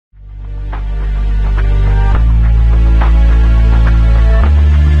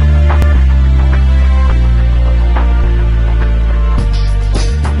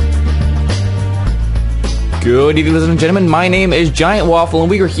good evening, ladies and gentlemen. My name is GiantWaffle, and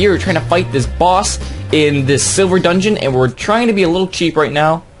we are here trying to fight this boss in this silver dungeon, and we're trying to be a little cheap right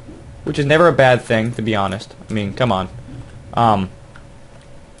now, which is never a bad thing, to be honest. I mean, come on.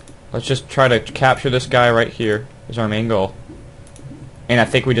 Let's just try to capture this guy right here is our main goal. And I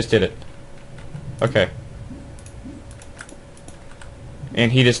think we just did it. Okay.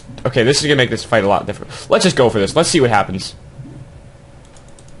 And he just... Okay, this is gonna make this fight a lot different. Let's just go for this. Let's see what happens.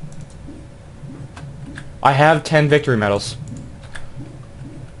 I have 10 victory medals.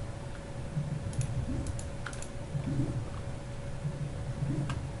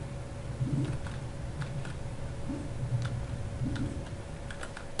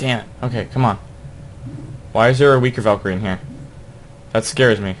 Damn it. Okay, come on. Why is there a weaker Valkyrie in here? That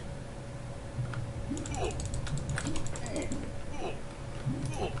scares me.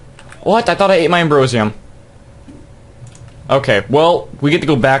 What? I thought I ate my Ambrosium. Okay, well, we get to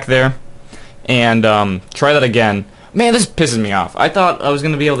go back there and try that again. Man, this pisses me off. I thought I was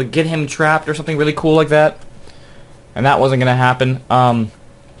going to be able to get him trapped or something really cool like that. And that wasn't going to happen.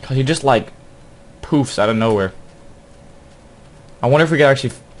 Because he just, like, poofs out of nowhere. I wonder if we could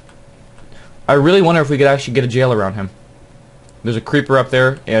actually... I really wonder if we could actually get a jail around him. There's a creeper up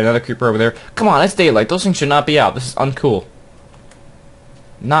there and another creeper over there. Come on, it's daylight. Those things should not be out. This is uncool.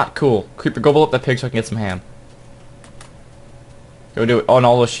 Not cool. Creeper, go blow up that pig so I can get some ham. Go do it on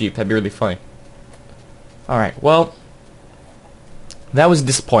all those sheep. That'd be really funny. Alright, well, that was a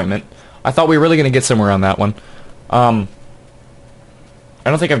disappointment. I thought we were really going to get somewhere on that one. I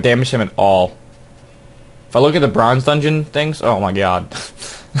don't think I've damaged him at all. If I look at the bronze dungeon things, oh my god.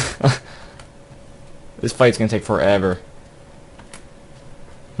 This fight's going to take forever.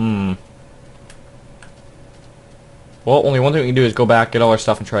 Well, only one thing we can do is go back, get all our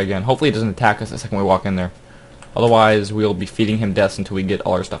stuff, and try again. Hopefully it doesn't attack us the second we walk in there. Otherwise, we'll be feeding him death until we get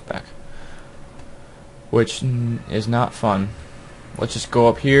all our stuff back. Which is not fun. Let's just go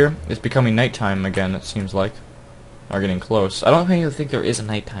up here. It's becoming nighttime again, it seems like. Or getting close. I don't really think there is a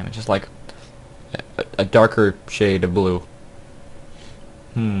nighttime. It's just like a darker shade of blue.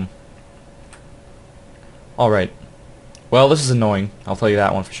 Alright. Well, this is annoying. I'll tell you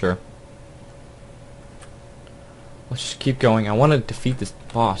that one for sure. Let's just keep going. I want to defeat this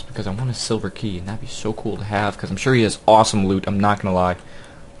boss because I want a silver key, and that'd be so cool to have because I'm sure he has awesome loot. I'm not gonna lie.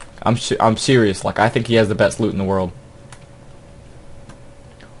 I'm serious. Like, I think he has the best loot in the world.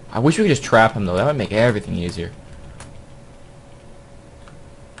 I wish we could just trap him though. That would make everything easier.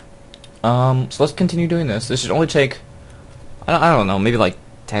 So let's continue doing this. This should only take I don't know, maybe like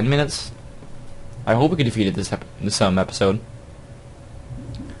 10 minutes. I hope we could defeat it this episode.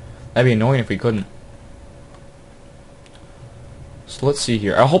 That'd be annoying if we couldn't. So let's see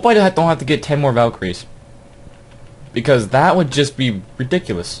here. I hope I don't have to get 10 more Valkyries. Because that would just be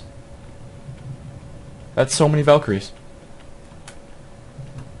ridiculous. That's so many Valkyries.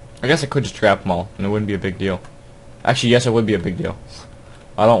 I guess I could just trap them all, and it wouldn't be a big deal. Actually, yes, it would be a big deal.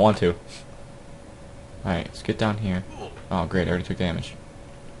 I don't want to. Alright, let's get down here. Oh, great, I already took damage.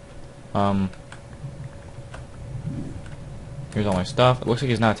 Here's all my stuff. It looks like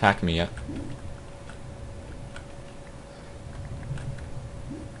he's not attacking me yet.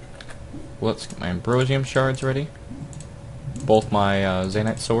 Let's get my Ambrosium shards ready. Both my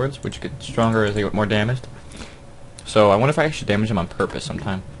Zanite swords, which get stronger as they get more damaged. So I wonder if I actually damage him on purpose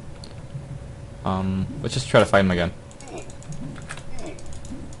sometime. Let's just try to fight him again.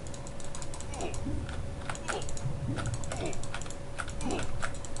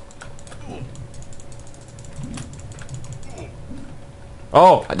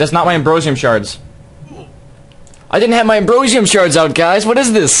 Oh, that's not my Ambrosium shards. I didn't have my Ambrosium shards out, guys. What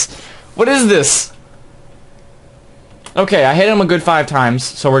is this? What is this? Okay, I hit him a good 5 times,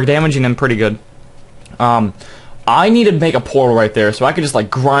 so we're damaging him pretty good. I need to make a portal right there, so I could just, like,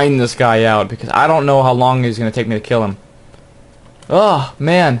 grind this guy out, because I don't know how long it's going to take me to kill him. Oh,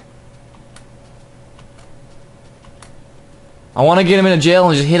 man. I want to get him in a jail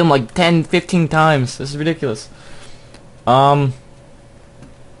and just hit him, like, 10, 15 times. This is ridiculous.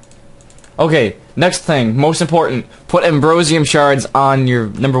 Okay, next thing, most important, put Ambrosium shards on your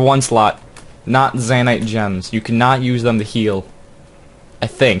 #1 slot, not Zanite gems. You cannot use them to heal. I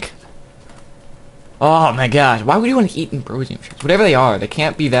think. Oh my gosh, why would you want to eat Ambrosium shards? Whatever they are, they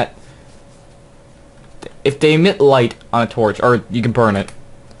can't be that... If they emit light on a torch, or you can burn it,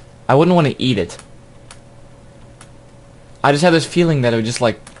 I wouldn't want to eat it. I just have this feeling that it would just,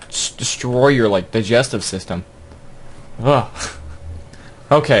 like, destroy your, like, digestive system. Ugh.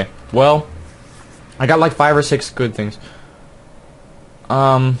 Okay, well, I got like 5 or 6 good things.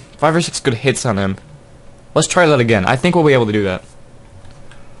 5 or 6 good hits on him. Let's try that again. I think we'll be able to do that.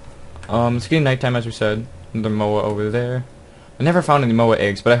 It's getting nighttime, as we said. Another Moa over there. I never found any Moa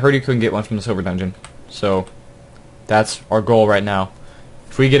eggs, but I heard you couldn't get one from the silver dungeon. So, that's our goal right now.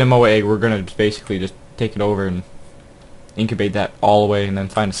 If we get a Moa egg, we're gonna basically just take it over and incubate that all the way, and then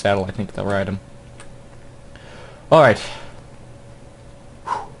find a saddle. I think that'll ride him. Alright.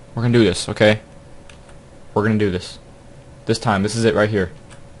 We're gonna do this, okay? We're gonna do this. This time, this is it right here.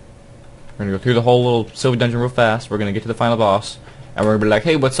 We're gonna go through the whole little silver dungeon real fast. We're gonna get to the final boss, and we're gonna be like,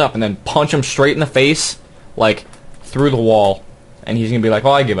 hey, what's up? And then punch him straight in the face, like, through the wall. And he's gonna be like,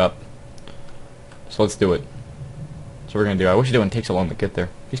 oh, I give up. So let's do it. So we're gonna do it. I wish it didn't take so long to get there.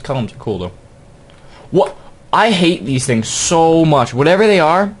 These columns are cool, though. What? I hate these things so much. Whatever they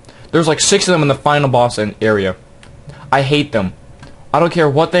are, there's like 6 of them in the final boss area. I hate them. I don't care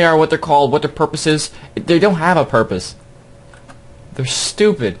what they are, what they're called, what their purpose is. They don't have a purpose. They're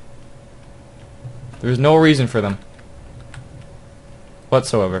stupid. There's no reason for them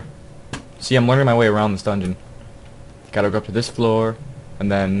whatsoever. See, I'm learning my way around this dungeon. Gotta go up to this floor,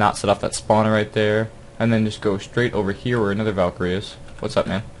 and then not set off that spawner right there, and then just go straight over here where another Valkyrie is. What's up,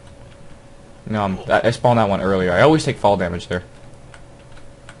 man? No, I spawned that one earlier. I always take fall damage there.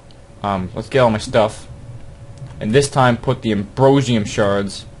 Let's get all my stuff, and this time put the Ambrosium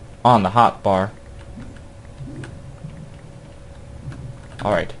shards on the hot bar.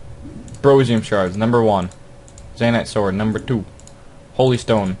 Alright. Ambrosium shards, number 1. Zanite sword, number 2. Holy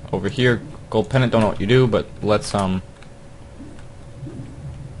stone, over here. Gold pendant, don't know what you do, but let's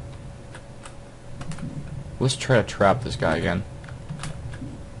try to trap this guy again.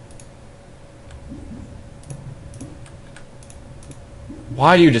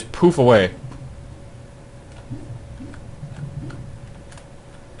 Why do you just poof away?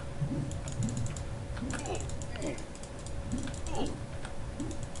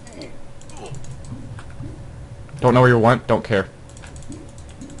 Don't know where you went, don't care.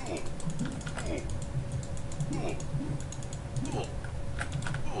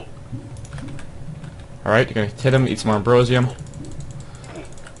 Alright, you're gonna hit him, eat some more Ambrosium.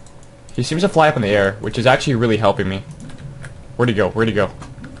 He seems to fly up in the air, which is actually really helping me. Where'd he go? Where'd he go?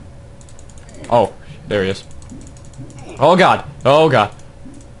 Oh, there he is. Oh god! Oh god!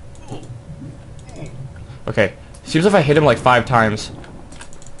 Okay, seems if I hit him like 5 times.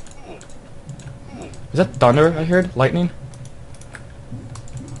 Is that thunder I heard? Lightning?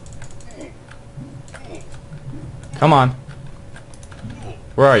 Come on.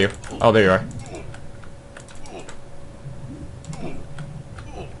 Where are you? Oh, there you are.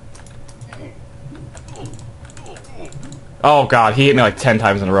 Oh god, he hit me like 10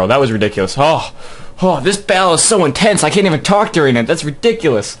 times in a row. That was ridiculous. Oh, this battle is so intense. I can't even talk during it. That's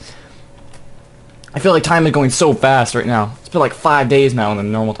ridiculous. I feel like time is going so fast right now. It's been like 5 days now in the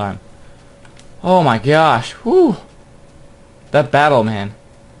normal time. Oh my gosh. Whew. That battle, man.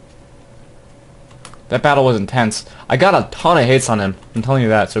 That battle was intense. I got a ton of hits on him. I'm telling you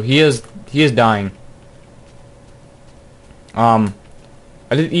that. So he is dying. I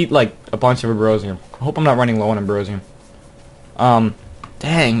did eat like a bunch of Ambrosium. I hope I'm not running low on Ambrosium.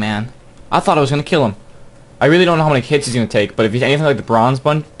 Dang, man. I thought I was gonna kill him. I really don't know how many hits he's gonna take, but if he's anything like the bronze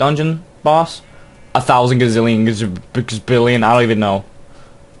dungeon boss, 1,000 gazillion gazillion, I don't even know.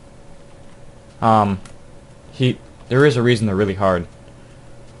 There is a reason they're really hard.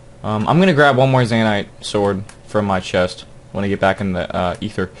 I'm gonna grab one more Zanite sword from my chest when I get back in the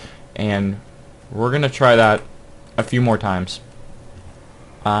Aether, and we're gonna try that a few more times.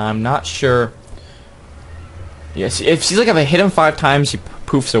 I'm not sure. Yes, it seems like if I hit him 5 times, he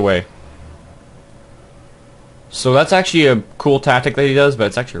poofs away. So that's actually a cool tactic that he does, but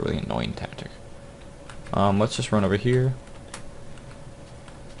it's actually a really annoying tactic. Let's just run over here.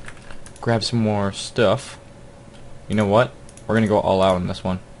 Grab some more stuff. You know what? We're gonna go all out on this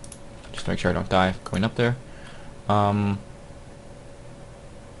one. Just to make sure I don't die going up there. I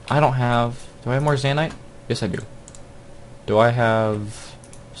don't have... Do I have more Zanite? Yes, I do. Do I have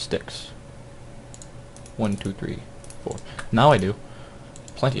sticks? 1, 2, 3, 4. Now I do.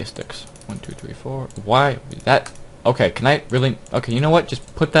 Plenty of sticks. 1, 2, 3, 4. Why? That... Okay, can I really... Okay, you know what?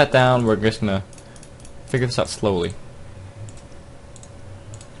 Just put that down. We're just gonna figure this out slowly.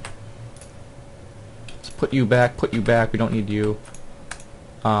 Let's put you back. Put you back. We don't need you.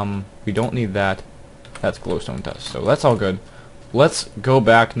 We don't need that. That's glowstone dust. So that's all good. Let's go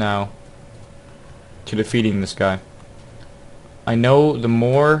back now to defeating this guy. I know the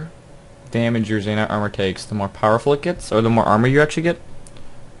more damage your Zanite armor takes, the more powerful it gets, or the more armor you actually get.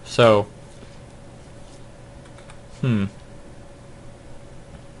 So, I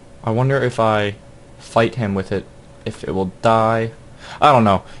wonder if I fight him with it, if it will die. I don't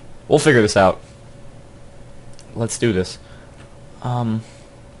know. We'll figure this out. Let's do this.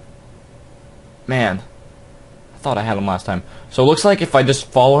 Man, thought I had him last time. So it looks like if I just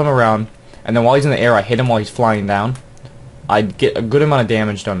follow him around, and then while he's in the air, I hit him while he's flying down, I'd get a good amount of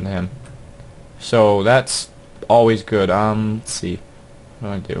damage done to him. So that's always good. Let's see. What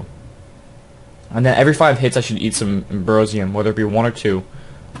do I do? And then every 5 hits, I should eat some ambrosium, whether it be 1 or 2.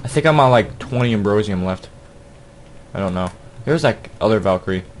 I think I'm on like 20 ambrosium left. I don't know. There's that other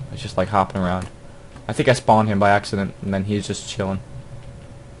Valkyrie that's just like hopping around. I think I spawned him by accident, and then he's just chilling.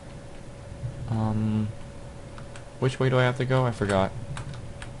 Which way do I have to go? I forgot.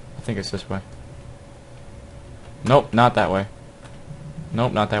 I think it's this way. Nope, not that way.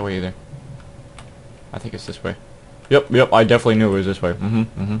 Nope, not that way either. I think it's this way. Yep, I definitely knew it was this way.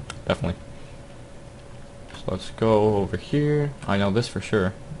 Definitely. So let's go over here. I know this for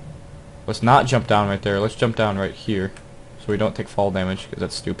sure. Let's not jump down right there. Let's jump down right here, so we don't take fall damage, because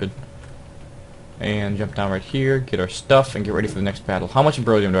that's stupid. And jump down right here, get our stuff, and get ready for the next battle. How much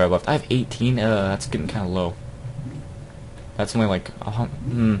ambrosium do I have left? I have 18. That's getting kind of low. That's only like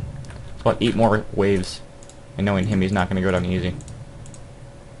it's about 8 more waves. And knowing him, he's not going to go down easy.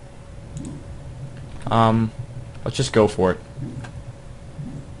 Let's just go for it.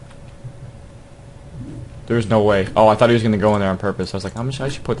 There's no way. Oh, I thought he was going to go in there on purpose. I was like, I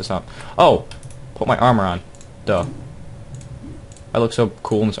should put this on. Oh, put my armor on. Duh. I look so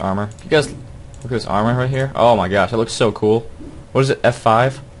cool in this armor. You guys look at this armor right here. Oh my gosh, that looks so cool. What is it,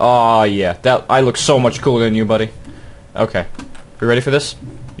 F5? Oh yeah, that I look so much cooler than you, buddy. Okay, we ready for this?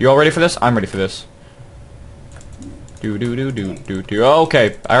 You all ready for this? I'm ready for this. Do.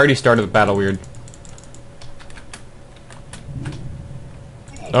 Okay, I already started the battle weird.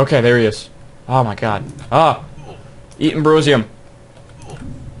 Okay, there he is. Oh my god. Ah! Eat ambrosium.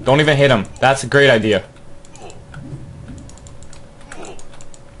 Don't even hit him. That's a great idea.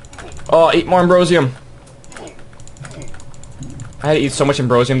 Oh, eat more ambrosium. I had to eat so much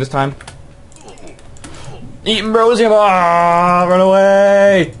ambrosium this time. Eat ambrosium! Ah! Run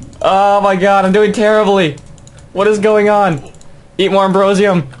away! Oh my god, I'm doing terribly. What is going on? Eat more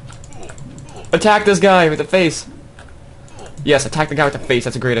ambrosium. Attack this guy with the face. Yes, attack the guy with the face.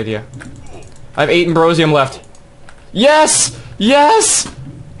 That's a great idea. I have 8 ambrosium left. Yes! Yes!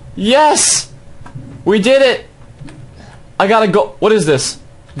 Yes! We did it! I got a go- What is this?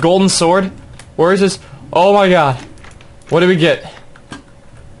 Golden sword? Where is this? Oh my god. What did we get?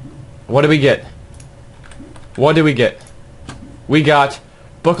 What did we get? What did we get? We got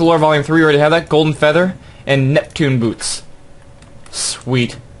Book of Lore Volume 3. We already have that. Golden feather. And Neptune boots.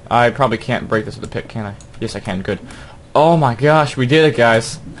 Sweet. I probably can't break this with a pick, can I? Yes, I can. Good. Oh my gosh, we did it,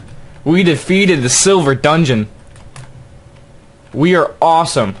 guys. We defeated the silver dungeon. We are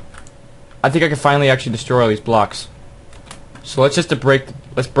awesome. I think I can finally actually destroy all these blocks. So let's just break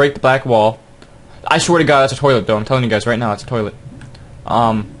the black wall. I swear to God, that's a toilet, though. I'm telling you guys right now, it's a toilet.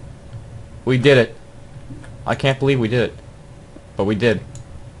 We did it. I can't believe we did it. But we did.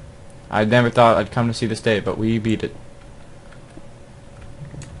 I never thought I'd come to see this day, but we beat it.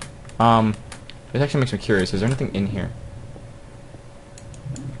 This actually makes me curious. Is there anything in here?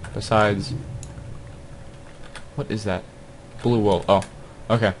 Besides... What is that? Blue wool. Oh.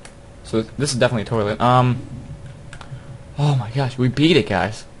 Okay. So this is definitely a toilet. Oh my gosh, we beat it,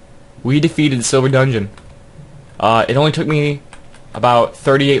 guys. We defeated the Silver Dungeon. It only took me about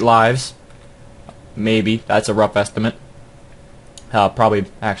 38 lives. Maybe. That's a rough estimate. Probably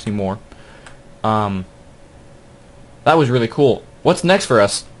actually more. That was really cool. What's next for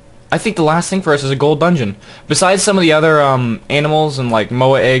us? I think the last thing for us is a gold dungeon. Besides some of the other animals and like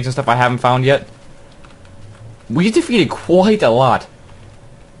Moa eggs and stuff I haven't found yet, we defeated quite a lot.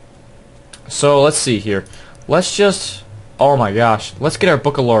 So let's see here. Let's just, oh my gosh, let's get our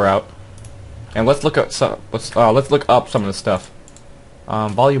Book of Lore out, and let's look up some. Let's look up some of the stuff.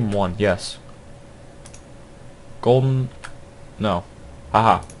 Volume 1, yes. Golden, no,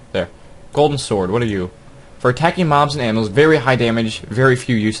 haha, there. Golden sword. What are you? For attacking mobs and animals, very high damage, very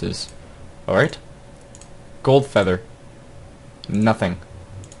few uses. Alright. Gold feather. Nothing.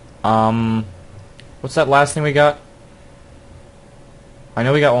 What's that last thing we got? I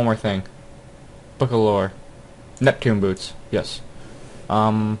know we got one more thing. Book of Lore. Neptune boots. Yes.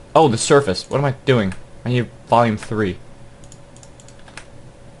 Oh, the surface. What am I doing? I need volume 3.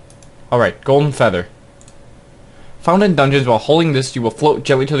 Alright, golden feather. Found in dungeons, while holding this, you will float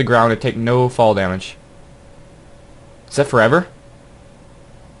gently to the ground and take no fall damage. Is that forever?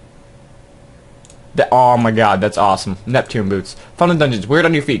 Oh my god, that's awesome. Neptune boots. Found in dungeons. Weird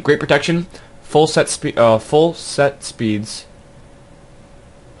on your feet. Great protection. Full set speeds. Oh, full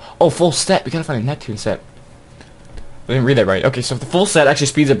set. We gotta find a Neptune set. I didn't read that right. Okay, so the full set actually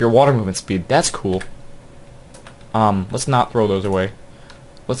speeds up your water movement speed. That's cool. Let's not throw those away.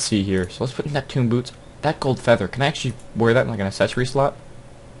 Let's see here. So let's put Neptune boots that gold feather. Can I actually wear that in like an accessory slot?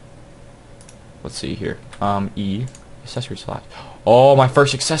 Let's see here. E. Accessory slot. Oh, my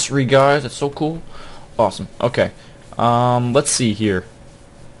first accessory, guys. That's so cool. Awesome. Okay. Let's see here.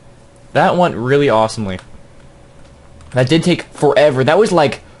 That went really awesomely. That did take forever. That was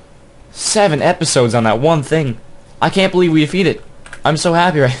like 7 episodes on that one thing. I can't believe we defeated it. I'm so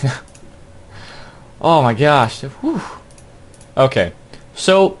happy right now. Oh my gosh. Whew. Okay.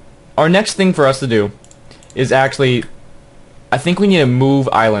 So, our next thing for us to do is actually, I think we need to move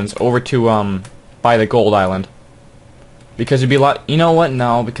islands over to, by the gold island. Because it'd be a lot, you know what?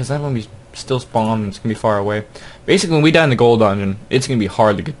 No, because that one we still spawn and it's gonna be far away. Basically, when we die in the gold dungeon, it's gonna be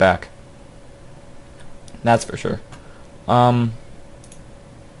hard to get back. That's for sure.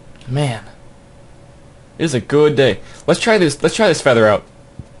 Man. It is a good day. Let's try this feather out.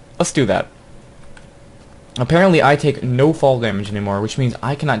 Let's do that. Apparently I take no fall damage anymore, which means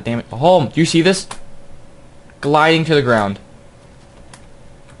I cannot damage. Oh, do you see this? Gliding to the ground.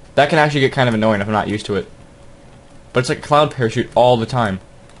 That can actually get kind of annoying if I'm not used to it. But it's like a cloud parachute all the time.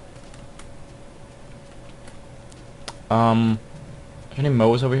 Are there any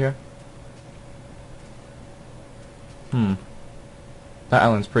moas over here? That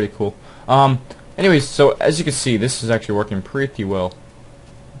island's pretty cool. Anyways, so as you can see, this is actually working pretty well.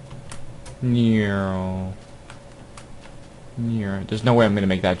 There's no way I'm gonna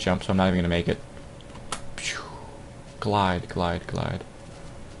make that jump, so I'm not even gonna make it. Glide, glide, glide.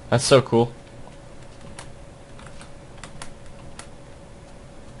 That's so cool.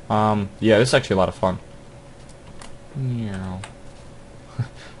 Yeah, this is actually a lot of fun.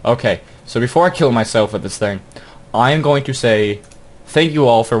 Okay, so before I kill myself with this thing, I am going to say thank you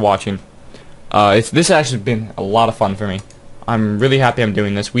all for watching. This has actually been a lot of fun for me. I'm really happy I'm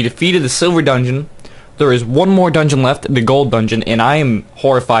doing this. We defeated the silver dungeon. There is one more dungeon left, the gold dungeon, and I am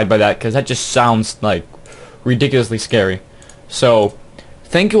horrified by that because that just sounds like ridiculously scary. So,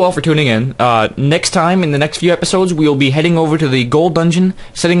 thank you all for tuning in. Next time, in the next few episodes, we will be heading over to the gold dungeon,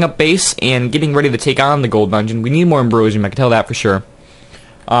 setting up base, and getting ready to take on the gold dungeon. We need more Ambrosium, I can tell that for sure.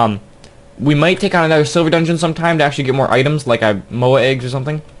 We might take on another silver dungeon sometime to actually get more items, like MOA eggs or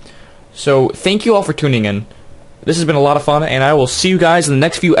something. So, thank you all for tuning in. This has been a lot of fun, and I will see you guys in the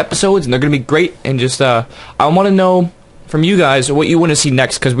next few episodes, and they're going to be great. And just, I want to know from you guys what you want to see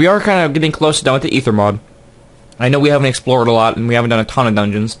next, because we are kind of getting close to done with the Aether mod. I know we haven't explored a lot, and we haven't done a ton of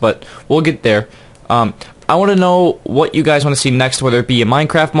dungeons, but we'll get there. I want to know what you guys want to see next, whether it be a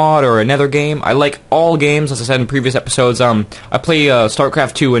Minecraft mod or another game. I like all games, as I said in previous episodes. I play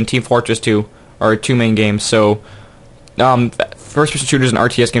StarCraft 2 and Team Fortress 2, are 2 main games, so first-person shooters and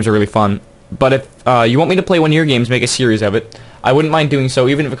RTS games are really fun. But if you want me to play one of your games, make a series of it, I wouldn't mind doing so,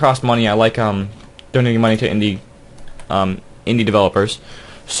 even if it costs money. I like donating money to indie developers.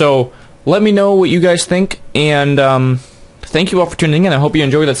 So let me know what you guys think, and thank you all for tuning in. I hope you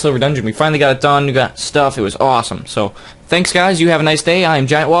enjoyed that silver dungeon. We finally got it done. We got stuff. It was awesome. So thanks, guys. You have a nice day. I am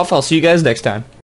GiantWaffle. I'll see you guys next time.